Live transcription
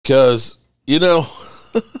Because, you know,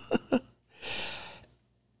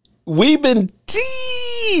 we've been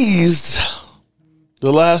teased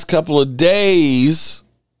the last couple of days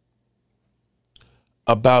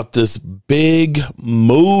about this big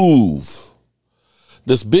move.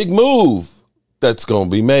 This big move that's going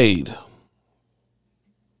to be made.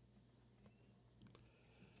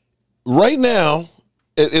 Right now,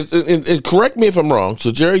 and correct me if I'm wrong, so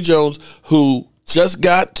Jerry Jones, who just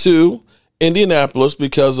got to Indianapolis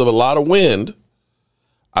because of a lot of wind,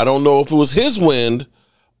 I don't know if it was his wind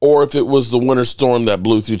or if it was the winter storm that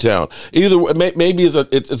blew through town. Either maybe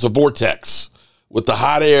it's a vortex with the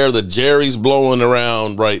hot air that Jerry's blowing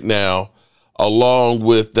around right now, along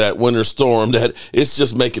with that winter storm that it's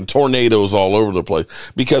just making tornadoes all over the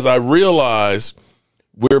place. Because I realize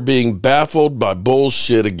we're being baffled by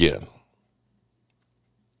bullshit again.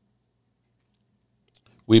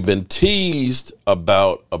 We've been teased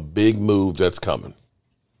about a big move that's coming.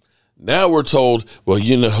 Now we're told, well,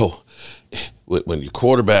 you know, when your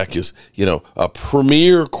quarterback is, you know, a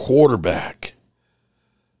premier quarterback,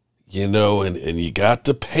 you know, and you got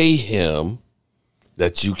to pay him,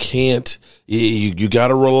 that you can't, you got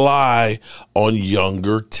to rely on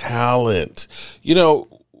younger talent. You know,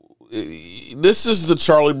 this is the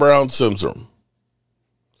Charlie Brown syndrome.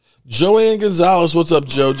 Joanne Gonzalez, what's up,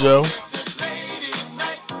 JoJo?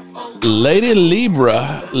 Lady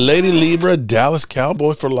Libra, Dallas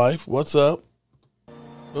Cowboy for life. What's up?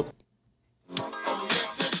 Oh.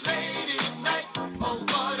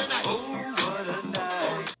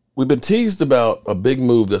 We've been teased about a big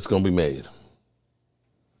move that's going to be made.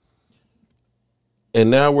 And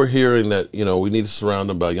now we're hearing that, you know, we need to surround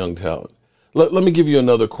them by young talent. Let me give you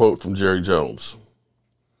another quote from Jerry Jones.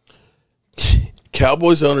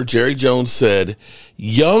 Cowboys owner Jerry Jones said,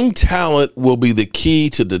 young talent will be the key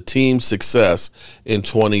to the team's success in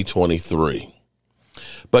 2023.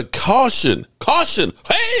 But caution,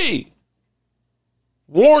 hey,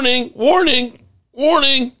 warning,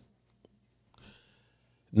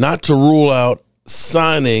 not to rule out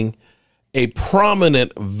signing a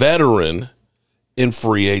prominent veteran in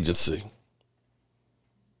free agency.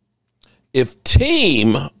 If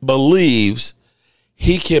team believes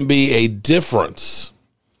he can be a difference,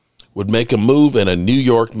 would make a move in a New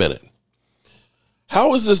York minute.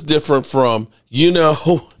 How is this different from, you know,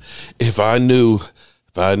 if I knew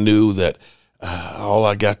that all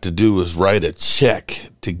I got to do is write a check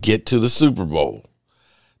to get to the Super Bowl,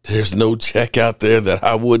 there's no check out there that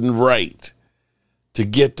I wouldn't write to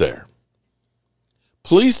get there.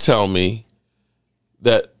 Please tell me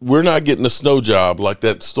that we're not getting a snow job like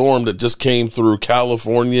that storm that just came through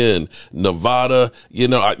California and Nevada. You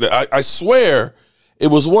know, I swear it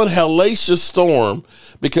was one hellacious storm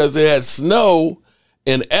because they had snow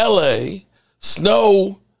in LA,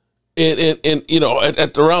 snow in you know,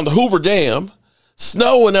 at around the Hoover Dam,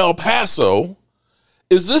 snow in El Paso.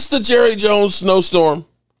 Is this the Jerry Jones snowstorm?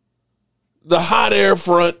 The hot air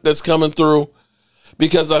front that's coming through?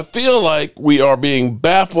 Because I feel like we are being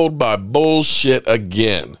baffled by bullshit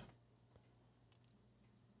again.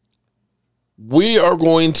 We are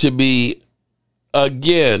going to be,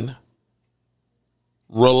 again,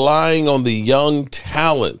 relying on the young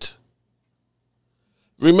talent.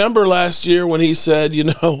 Remember last year when he said, you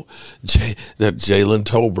know, that Jalen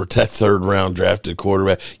Tolbert, that third-round drafted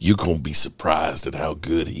quarterback, you're going to be surprised at how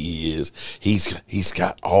good he is. He's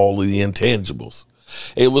got all of the intangibles.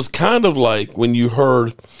 It was kind of like when you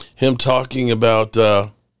heard him talking about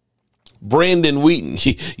Brandon Wheaton.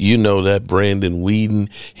 You know that Brandon Wheaton,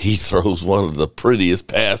 he throws one of the prettiest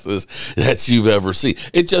passes that you've ever seen.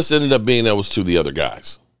 It just ended up being that was to the other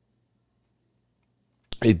guys.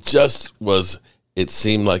 It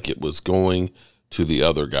seemed like it was going to the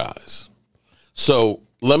other guys. So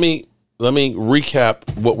let me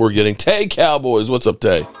recap what we're getting. Tay Cowboys, what's up,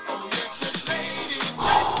 Tay?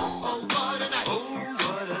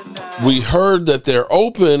 We heard that they're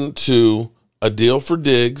open to a deal for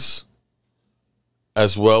Diggs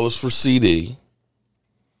as well as for CD.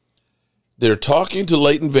 They're talking to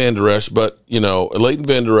Leighton Vander Esch, but, you know, Leighton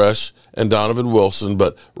Vander Esch and Donovan Wilson,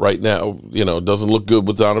 but right now, you know, it doesn't look good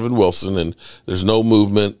with Donovan Wilson, and there's no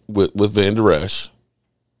movement with Vander Esch.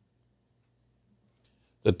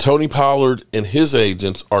 That Tony Pollard and his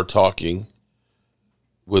agents are talking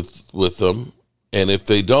with them, and if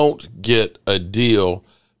they don't get a deal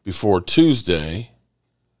before Tuesday,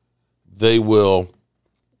 they will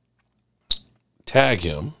tag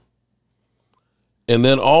him. And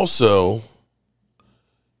then also,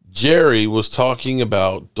 Jerry was talking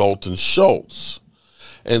about Dalton Schultz.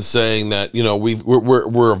 and saying that, you know,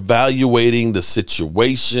 we're evaluating the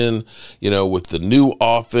situation, you know, with the new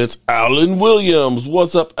offense. Alan Williams.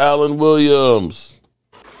 What's up, Alan Williams?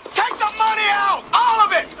 Take the money out, all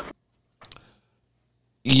of it.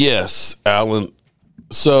 Yes, Alan.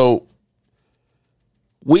 So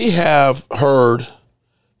we have heard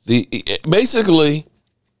basically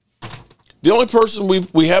the only person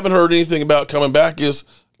we haven't heard anything about coming back is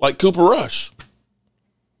like Cooper Rush.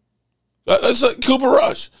 That's like Cooper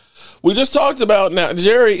Rush. We just talked about now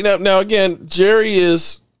Jerry. Now again, Jerry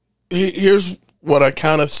is. Here's what I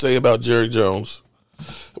kind of say about Jerry Jones.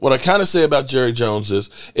 What I kind of say about Jerry Jones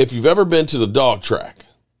is, if you've ever been to the dog track,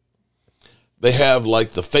 they have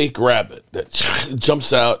like the fake rabbit that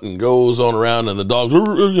jumps out and goes on around, and the dogs,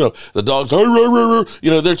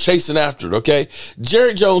 they're chasing after it. Okay,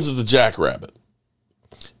 Jerry Jones is the jackrabbit.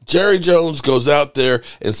 Jerry Jones goes out there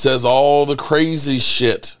and says all the crazy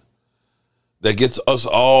shit that gets us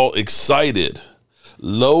all excited.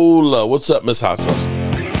 Lola, what's up, Miss Hot Sauce?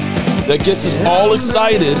 That gets us all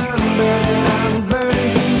excited.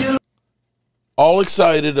 All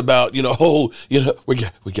excited about, we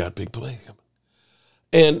got a big play coming.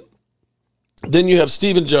 And then you have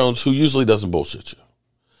Stephen Jones, who usually doesn't bullshit you.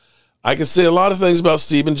 I can say a lot of things about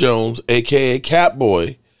Stephen Jones, a.k.a.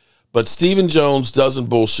 Catboy, but Stephen Jones doesn't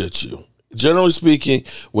bullshit you. Generally speaking,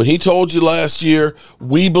 when he told you last year,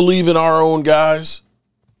 we believe in our own guys,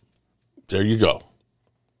 there you go.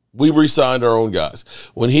 We re-signed our own guys.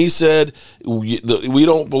 When he said we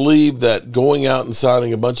don't believe that going out and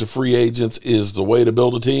signing a bunch of free agents is the way to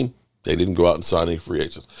build a team, they didn't go out and sign any free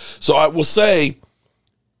agents. So I will say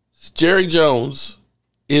Jerry Jones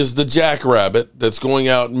is the jackrabbit that's going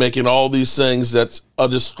out and making all these things that's a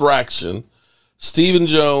distraction. Stephen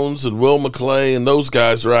Jones and Will McClay and those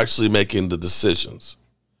guys are actually making the decisions.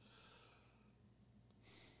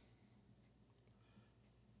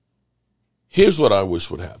 Here's what I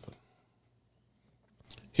wish would happen.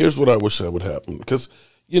 Here's what I wish that would happen. Because,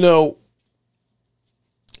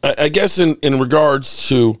 I guess in regards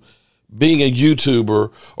to being a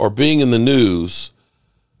YouTuber or being in the news,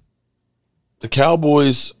 the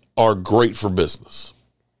Cowboys are great for business.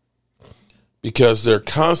 Because they're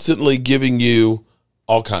constantly giving you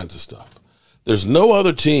all kinds of stuff. There's no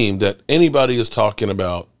other team that anybody is talking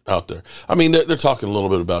about out there. I mean, they're talking a little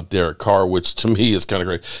bit about Derek Carr, which to me is kind of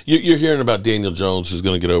great. You're hearing about Daniel Jones, who's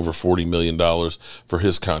going to get over $40 million for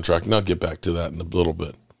his contract, and I'll get back to that in a little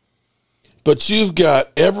bit. But you've got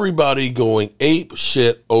everybody going ape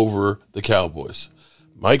shit over the Cowboys.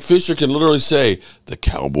 Mike Fisher can literally say, the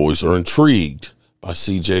Cowboys are intrigued by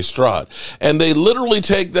C.J. Stroud. And they literally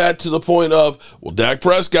take that to the point of, well, Dak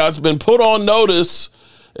Prescott's been put on notice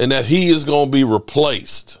and that he is going to be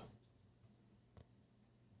replaced.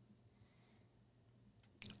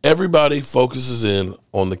 Everybody focuses in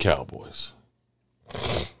on the Cowboys.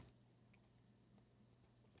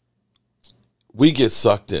 We get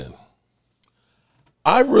sucked in.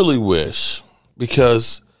 I really wish,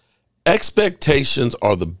 because expectations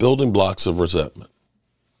are the building blocks of resentment.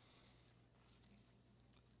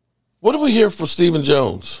 What do we hear for Stephen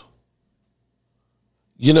Jones?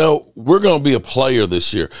 We're going to be a player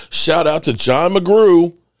this year. Shout out to John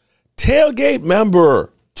McGrew, tailgate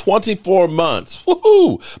member, 24 months.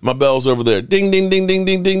 Woohoo! My bell's over there. Ding, ding, ding, ding,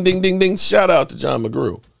 ding, ding, ding, ding, ding. Shout out to John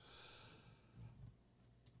McGrew.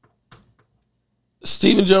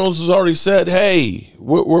 Stephen Jones has already said, hey,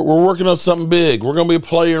 we're working on something big. We're going to be a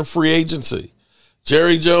player in free agency.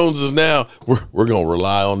 Jerry Jones is now, we're going to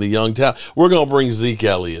rely on the young talent. We're going to bring Zeke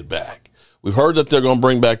Elliott back. We've heard that they're going to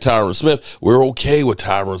bring back Tyron Smith. We're okay with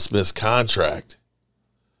Tyron Smith's contract.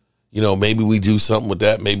 Maybe we do something with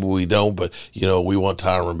that. Maybe we don't. But, we want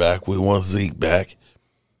Tyron back. We want Zeke back.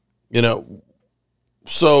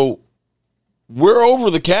 So we're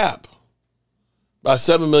over the cap by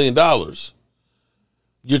 $7 million.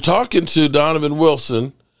 You're talking to Donovan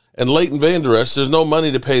Wilson and Leighton Vander Esch. There's no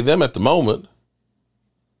money to pay them at the moment.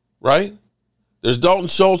 Right? There's Dalton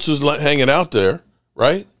Schultz who's hanging out there,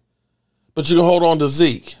 right? But you can hold on to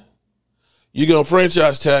Zeke. You're going to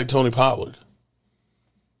franchise tag Tony Pollard.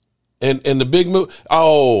 And the big move,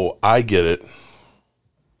 oh, I get it.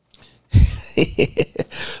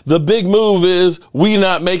 The big move is we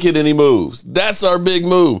not making any moves. That's our big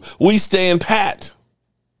move. We stand pat.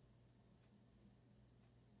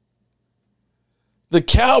 The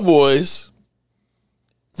Cowboys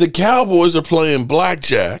are playing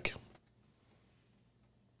blackjack.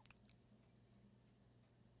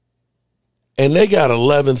 And they got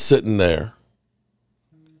 11 sitting there.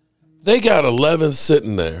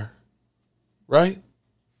 Right?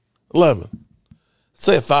 11.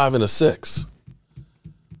 Say a 5 and a 6.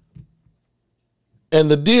 and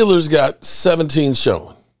the dealers got 17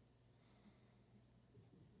 showing.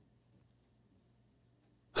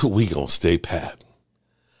 We gonna stay pat.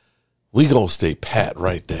 We gonna stay pat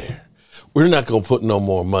right there. We're not gonna put no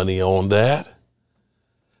more money on that.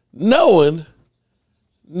 Knowing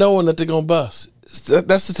that they're gonna bust.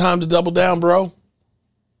 That's the time to double down, bro.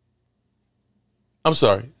 I'm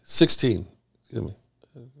sorry, 16. Excuse me.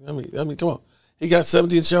 I mean, come on. He got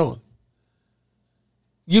 17 showing.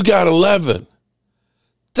 You got 11.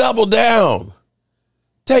 Double down.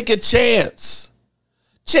 Take a chance.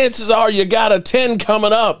 Chances are you got a 10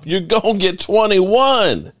 coming up. You're going to get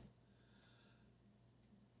 21.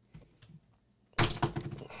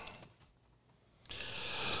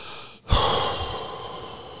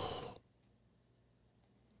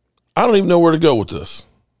 I don't even know where to go with this.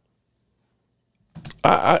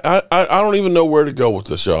 I don't even know where to go with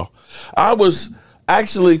this, y'all. I was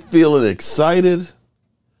actually feeling excited,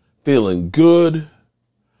 feeling good,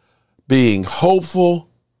 being hopeful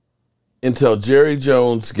until Jerry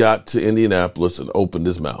Jones got to Indianapolis and opened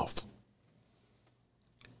his mouth.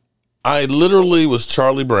 I literally was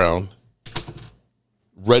Charlie Brown,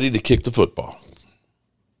 ready to kick the football.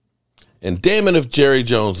 And damn it if Jerry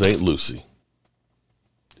Jones ain't Lucy.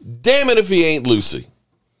 Damn it if he ain't Lucy.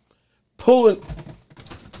 Pulling.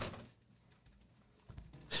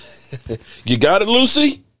 You got it,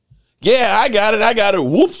 Lucy? Yeah, I got it.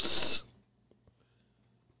 Whoops.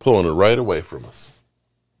 Pulling it right away from us.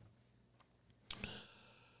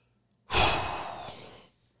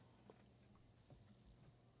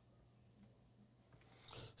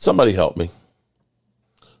 Somebody help me.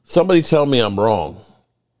 Somebody tell me I'm wrong.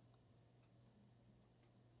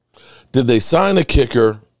 Did they sign a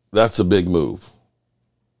kicker? That's a big move.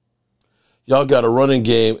 Y'all got a running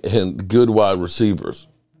game and good wide receivers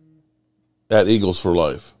at Eagles for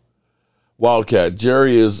life. Wildcat,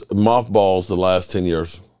 Jerry is mothballs the last 10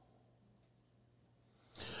 years.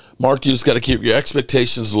 Mark, you just got to keep your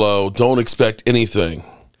expectations low. Don't expect anything.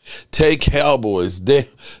 Take Cowboys.